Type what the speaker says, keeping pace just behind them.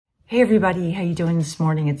Hey everybody, how you doing this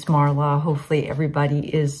morning? It's Marla. Hopefully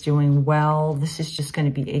everybody is doing well. This is just going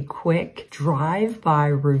to be a quick drive-by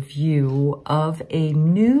review of a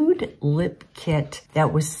nude lip kit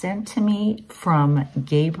that was sent to me from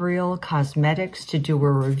GABRIEL Cosmetics to do a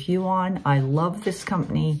review on. I love this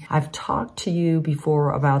company. I've talked to you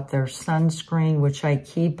before about their sunscreen, which I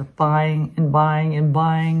keep buying and buying and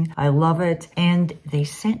buying. I love it. And they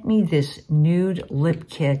sent me this nude lip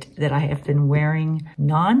kit that I have been wearing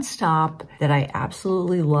nonstop, that I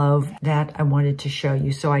absolutely love, that I wanted to show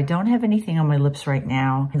you. So I don't have anything on my lips right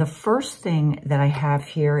now. The first thing that I have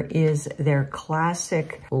here is their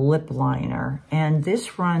classic lip liner. And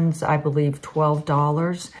this runs, I believe,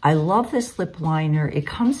 $12. I love this lip liner. It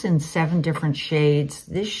comes in 7 different shades.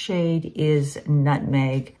 This shade is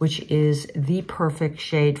Nutmeg, which is the perfect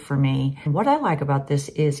shade for me. And what I like about this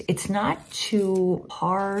is it's not too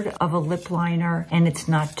hard of a lip liner and it's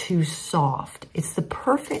not too soft. It's the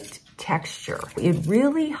perfect texture. It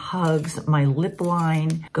really hugs my lip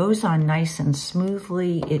line, goes on nice and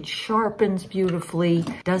smoothly. It sharpens beautifully,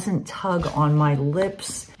 doesn't tug on my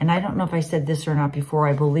lips. And I don't know if I said this or not before,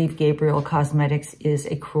 I believe GABRIEL Cosmetics is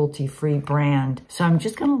a cruelty-free brand. So I'm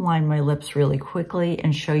just gonna line my lips really quickly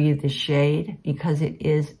and show you the shade because it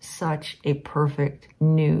is such a perfect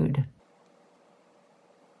nude.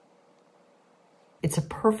 It's a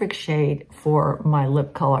perfect shade for my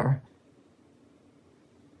lip color.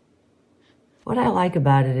 What I like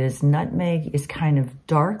about it is Nutmeg is kind of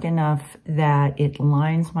dark enough that it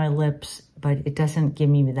lines my lips, but it doesn't give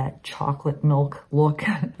me that chocolate milk look,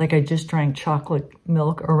 like I just drank chocolate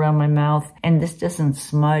milk around my mouth. And this doesn't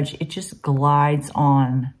smudge, it just glides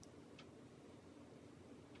on.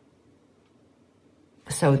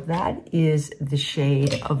 So that is the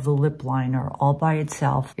shade of the lip liner all by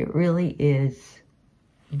itself. It really is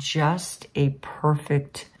just a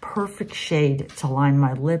perfect shade to line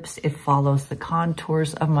my lips. It follows the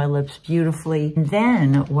contours of my lips beautifully. And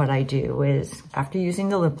then what I do is, after using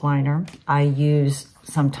the lip liner, I use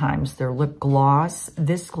sometimes their lip gloss.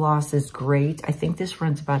 This gloss is great. I think this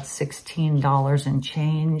runs about $16 and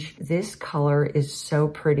change. This color is so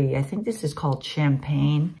pretty. I think this is called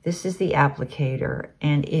Champagne. This is the applicator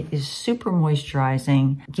and it is super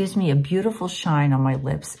moisturizing. Gives me a beautiful shine on my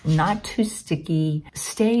lips. Not too sticky.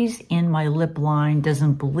 Stays in my lip line.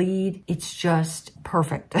 Doesn't bleed. It's just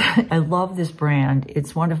perfect. I love this brand.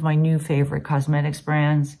 It's one of my new favorite cosmetics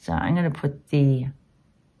brands. So I'm going to put the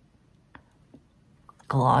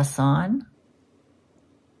gloss on.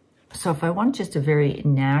 So if I want just a very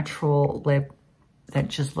natural lip that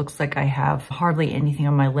just looks like I have hardly anything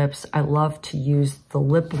on my lips, I love to use the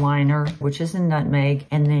lip liner, which is a Nutmeg,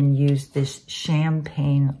 and then use this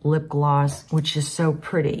Champagne lip gloss, which is so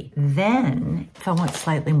pretty. Then if I want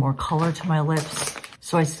slightly more color to my lips,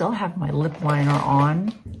 so I still have my lip liner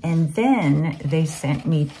on, and then they sent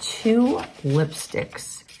me 2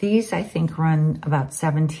 lipsticks. These, I think, run about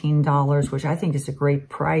 $17, which I think is a great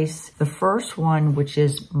price. The first one, which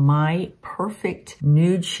is my perfect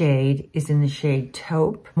nude shade, is in the shade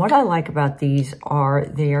Taupe. What I like about these are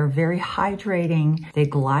they are very hydrating. They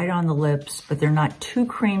glide on the lips, but they're not too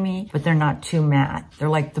creamy, but they're not too matte. They're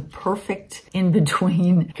like the perfect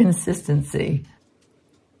in-between consistency.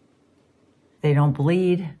 They don't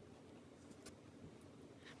bleed.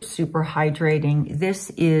 Super hydrating. This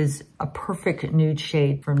is a perfect nude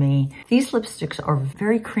shade for me. These lipsticks are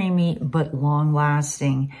very creamy but long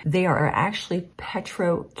lasting. They are actually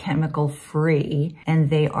petrochemical free and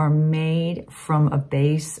they are made from a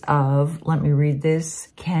base of, let me read this,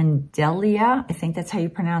 Candelia, I think that's how you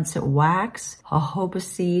pronounce it, wax, jojoba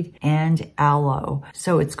seed, and aloe.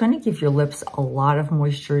 So it's going to give your lips a lot of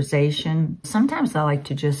moisturization. Sometimes I like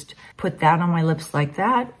to just put that on my lips like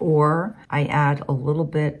that, or I add a little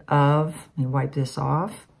bit of, let me wipe this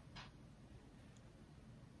off.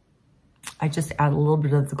 I just add a little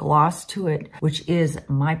bit of the gloss to it, which is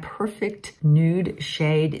my perfect nude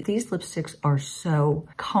shade. These lipsticks are so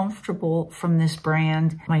comfortable from this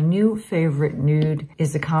brand. My new favorite nude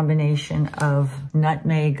is a combination of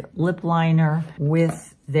Nutmeg lip liner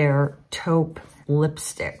with their Taupe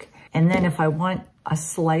lipstick. And then if I want a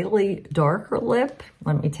slightly darker lip,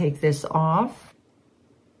 let me take this off.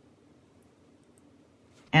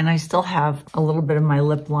 And I still have a little bit of my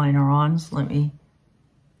lip liner on, so let me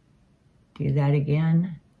do that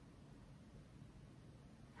again.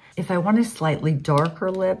 If I want a slightly darker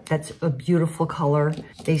lip, that's a beautiful color.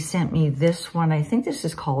 They sent me this one. I think this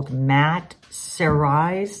is called Matte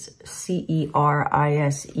Cerise,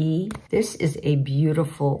 C-E-R-I-S-E. This is a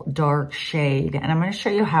beautiful dark shade, and I'm going to show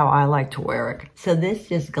you how I like to wear it. So this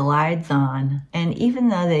just glides on, and even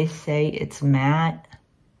though they say it's matte,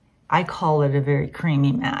 I call it a very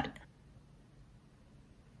creamy matte.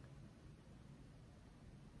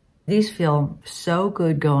 These feel so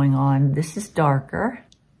good going on. This is darker.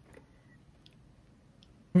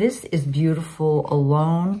 This is beautiful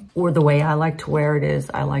alone, or the way I like to wear it is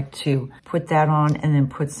I like to put that on and then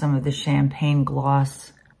put some of the champagne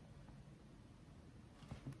gloss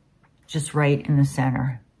just right in the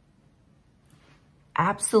center.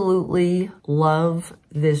 Absolutely love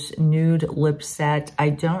this nude lip set. I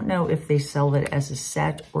don't know if they sell it as a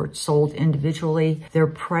set or it's sold individually. Their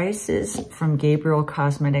prices from Gabriel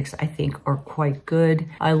Cosmetics, I think, are quite good.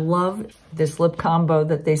 I love this lip combo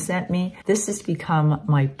that they sent me. This has become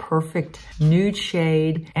my perfect nude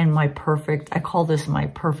shade and my perfect, I call this my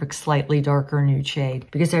perfect slightly darker nude shade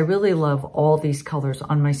because I really love all these colors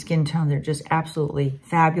on my skin tone. They're just absolutely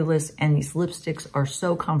fabulous, and these lipsticks are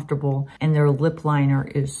so comfortable and their lip liner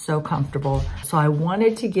is so comfortable. So I wanted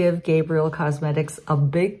to give Gabriel Cosmetics a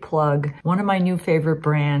big plug. One of my new favorite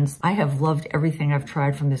brands. I have loved everything I've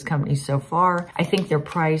tried from this company so far. I think they're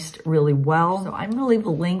priced really well. So I'm gonna leave a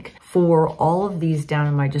link for all of these down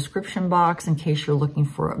in my description box in case you're looking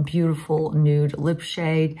for a beautiful nude lip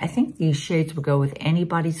shade. I think these shades would go with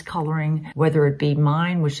anybody's coloring, whether it be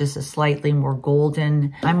mine, which is a slightly more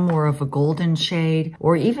golden. I'm more of a golden shade,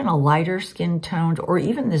 or even a lighter skin toned, or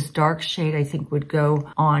even this dark shade I think would go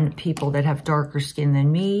on people that have darker skin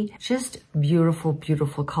than me. Just beautiful,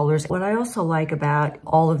 beautiful colors. What I also like about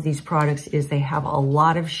all of these products is they have a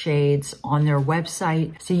lot of shades on their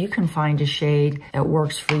website, so you can find a shade that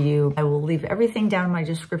works for you. I will leave everything down in my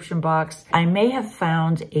description box. I may have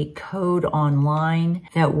found a code online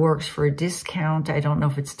that works for a discount. I don't know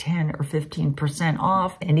if it's 10 or 15%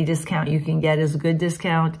 off. Any discount you can get is a good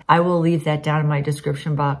discount. I will leave that down in my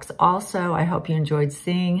description box. Also, I hope you enjoyed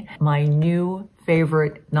seeing my new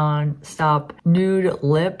favorite non-stop nude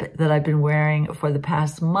lip that I've been wearing for the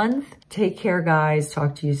past month. Take care, guys.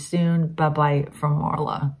 Talk to you soon. Bye-bye from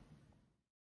Marla.